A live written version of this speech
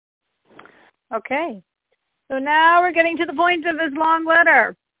Okay. So now we're getting to the point of this long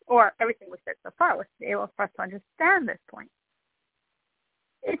letter, or everything we said so far was able for us to understand this point.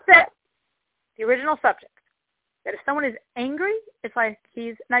 It says, the original subject, that if someone is angry, it's like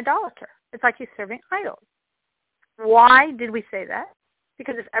he's an idolater. It's like he's serving idols. Why did we say that?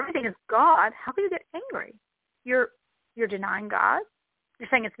 Because if everything is God, how can you get angry? You're denying God. You're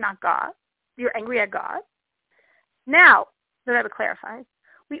saying it's not God. You're angry at God. Now, that I have clarified,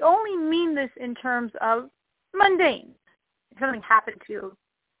 we only mean this in terms of mundane. If something happened to you,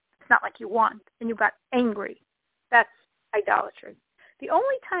 it's not like you want, and you got angry. That's idolatry. The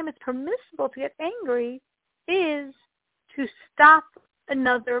only time it's permissible to get angry is to stop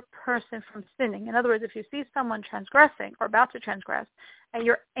another person from sinning. In other words, if you see someone transgressing or about to transgress, and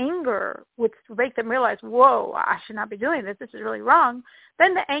your anger would make them realize, whoa, I should not be doing this, this is really wrong,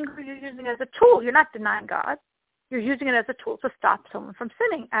 then the anger you're using as a tool. You're not denying God. You're using it as a tool to stop someone from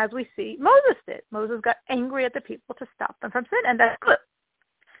sinning, as we see Moses did. Moses got angry at the people to stop them from sin, and that's good.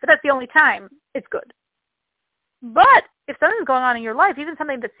 But that's the only time it's good. But if something's going on in your life, even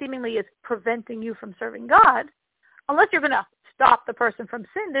something that seemingly is preventing you from serving God, unless you're going to stop the person from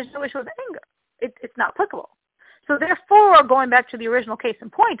sin, there's no issue with anger. It's not applicable. So therefore, going back to the original case in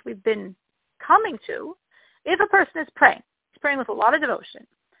point we've been coming to, if a person is praying, he's praying with a lot of devotion,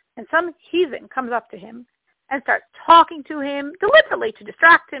 and some heathen comes up to him and starts talking to him deliberately to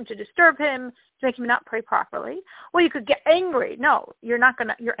distract him, to disturb him, to make him not pray properly, well, you could get angry. No, your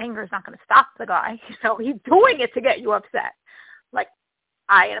anger is not going to stop the guy. He's doing it to get you upset. Like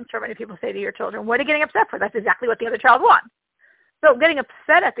and I'm sure many people say to your children, what are you getting upset for? That's exactly what the other child wants. So getting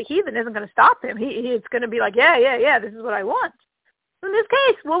upset at the heathen isn't going to stop him. It's going to be like, yeah, this is what I want. So in this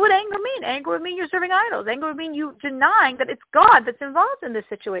case, what would anger mean? Anger would mean you're serving idols. Anger would mean you denying that it's God that's involved in this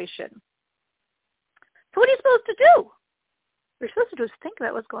situation. So what are you supposed to do? What you're supposed to do is think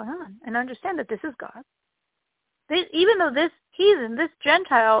about what's going on and understand that this is God. Even though this heathen, this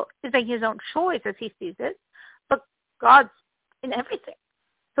Gentile, is making his own choice as he sees it, but God's in everything.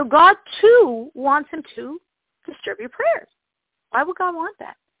 So God, too, wants him to disturb your prayers. Why would God want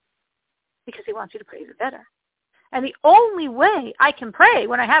that? Because he wants you to pray even better. And the only way I can pray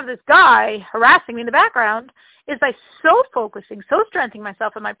when I have this guy harassing me in the background is by so focusing, so strengthening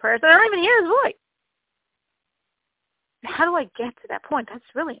myself in my prayers that I don't even hear his voice. How do I get to that point? That's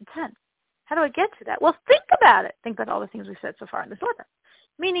really intense. How do I get to that? Well, think about it. Think about all the things we've said so far in this letter.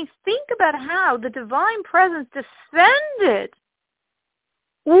 Meaning, think about how the divine presence descended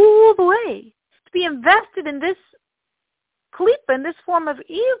all the way to be invested in this klipa, in this form of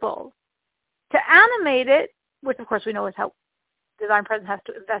evil, to animate it, which of course we know is how divine presence has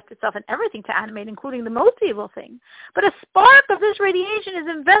to invest itself in everything to animate, including the most evil thing. But a spark of this radiation is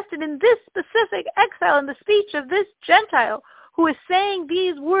invested in this specific exile, in the speech of this Gentile who is saying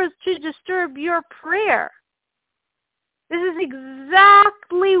these words to disturb your prayer. This is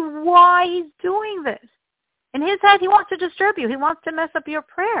exactly why he's doing this. In his head, he wants to disturb you. He wants to mess up your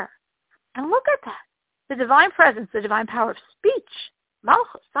prayer. And look at that. The divine presence, the divine power of speech,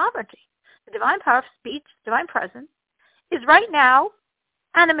 malchus, sovereignty, the divine power of speech, divine presence, is right now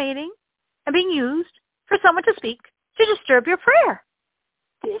animating and being used for someone to speak to disturb your prayer.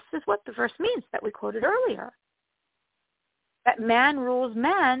 This is what the verse means that we quoted earlier. That man rules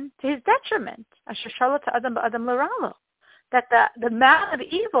man to his detriment. Asher shalot ha'adam ba'adam l'ra'lo. That the man of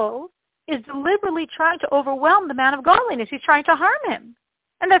evil is deliberately trying to overwhelm the man of godliness. He's trying to harm him.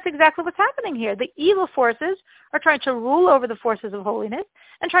 And that's exactly what's happening here. The evil forces are trying to rule over the forces of holiness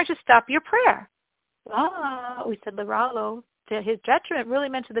and trying to stop your prayer. We said l'ra'lo, to his detriment, really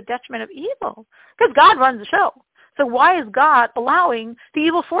meant to the detriment of evil. Because God runs the show. So why is God allowing the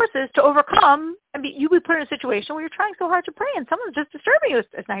evil forces to overcome and you be put in a situation where you're trying so hard to pray and someone's just disturbing you?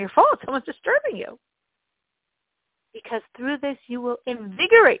 It's not your fault. Someone's disturbing you. Because through this you will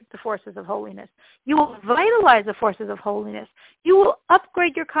invigorate the forces of holiness. You will vitalize the forces of holiness. You will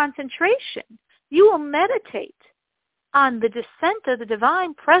upgrade your concentration. You will meditate on the descent of the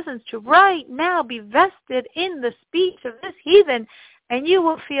divine presence to right now be vested in the speech of this heathen, and you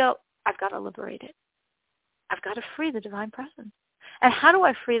will feel, I've got to liberate it. I've got to free the divine presence. And how do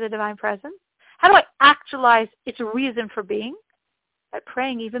I free the divine presence? How do I actualize its reason for being? By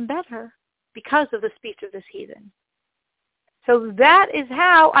praying even better because of the speech of this heathen. So that is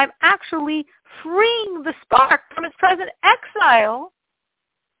how I'm actually freeing the spark from its present exile,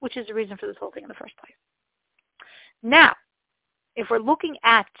 which is the reason for this whole thing in the first place. Now, if we're looking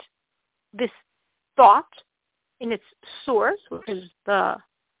at this thought in its source, which is the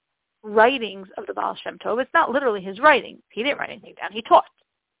writings of the Baal Shem Tov, it's not literally his writing. He didn't write anything down. He taught.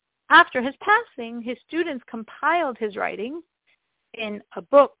 After his passing, his students compiled his writings in a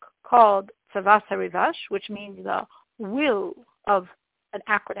book called Tzavas HaRivash, which means the will of an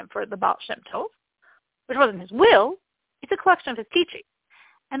acronym for the Baal Shem Tov, which wasn't his will, it's a collection of his teaching.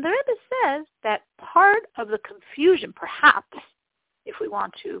 And the Rebbe says that part of the confusion, perhaps, if we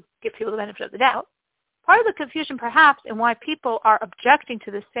want to give people the benefit of the doubt, part of the confusion perhaps in why people are objecting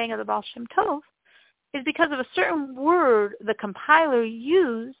to this saying of the Baal Shem Tov is because of a certain word the compiler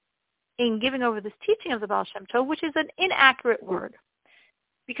used in giving over this teaching of the Baal Shem Tov, which is an inaccurate word.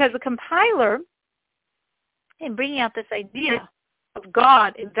 Because the compiler, in bringing out this idea of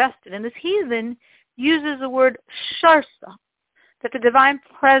God invested in this heathen, uses the word sharsa, that the divine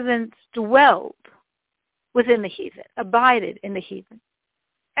presence dwelled within the heathen, abided in the heathen.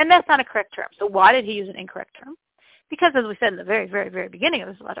 And that's not a correct term. So why did he use an incorrect term? Because, as we said in the very, very, very beginning of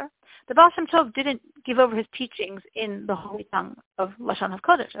this letter, the Baal Shem Tov didn't give over his teachings in the holy tongue of Lashon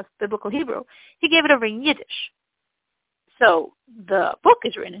HaKodesh, of biblical Hebrew. He gave it over in Yiddish. So the book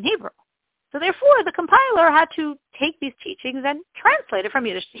is written in Hebrew. So therefore, the compiler had to take these teachings and translate it from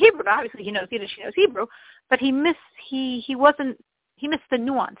Yiddish to Hebrew. Now, obviously, he knows Yiddish, he knows Hebrew, but he missed the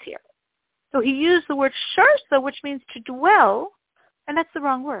nuance here. So he used the word sharsa, which means to dwell, and that's the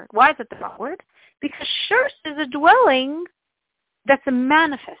wrong word. Why is it the wrong word? Because shurs is a dwelling that's a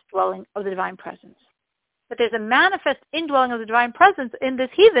manifest dwelling of the divine presence. But there's a manifest indwelling of the divine presence in this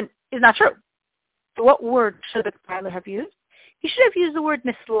heathen is not true. So what word should the compiler have used? He should have used the word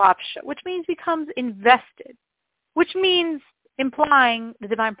nislapsha, which means becomes invested, which means implying the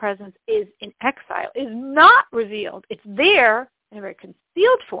divine presence is in exile, is not revealed. It's there in a very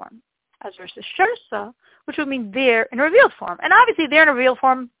concealed form, as versus sharsa, which would mean there in a revealed form. And obviously there in a revealed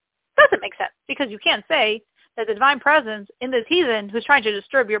form doesn't make sense, because you can't say that the divine presence in this heathen who's trying to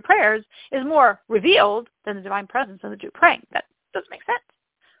disturb your prayers is more revealed than the divine presence of the Jew praying. That doesn't make sense.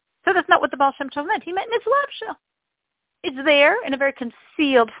 So that's not what the Baal Shem Tov meant. He meant nislapsha. It's there in a very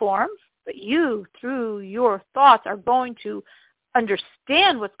concealed form, but you, through your thoughts, are going to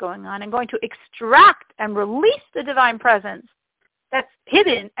understand what's going on and going to extract and release the divine presence that's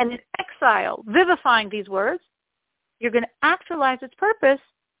hidden and in exile, vivifying these words. You're going to actualize its purpose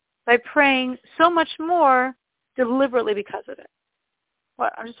by praying so much more deliberately because of it. Well,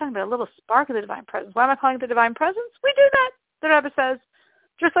 I'm just talking about a little spark of the divine presence. Why am I calling it the divine presence? We do that, the Rebbe says,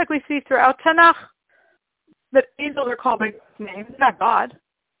 just like we see throughout Tanakh, that angels are called by God's name. It's not God,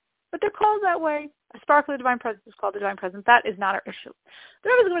 but they're called that way. A spark of the divine presence is called the divine presence. That is not our issue. The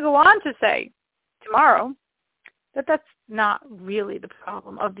Rebbe is going to go on to say tomorrow that that's not really the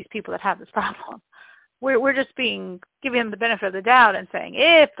problem of these people that have this problem. We're just giving them the benefit of the doubt and saying,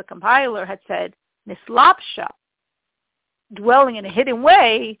 if the compiler had said nislapsha, dwelling in a hidden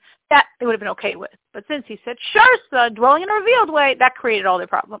way, that they would have been okay with. But since he said sharsa, dwelling in a revealed way, that created all their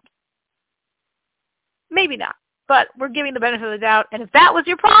problems. Maybe not, but we're giving the benefit of the doubt. And if that was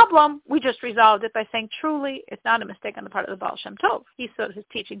your problem, we just resolved it by saying, truly, it's not a mistake on the part of the Baal Shem Tov. He said his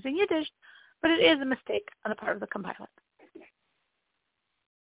teachings in Yiddish, but it is a mistake on the part of the compiler.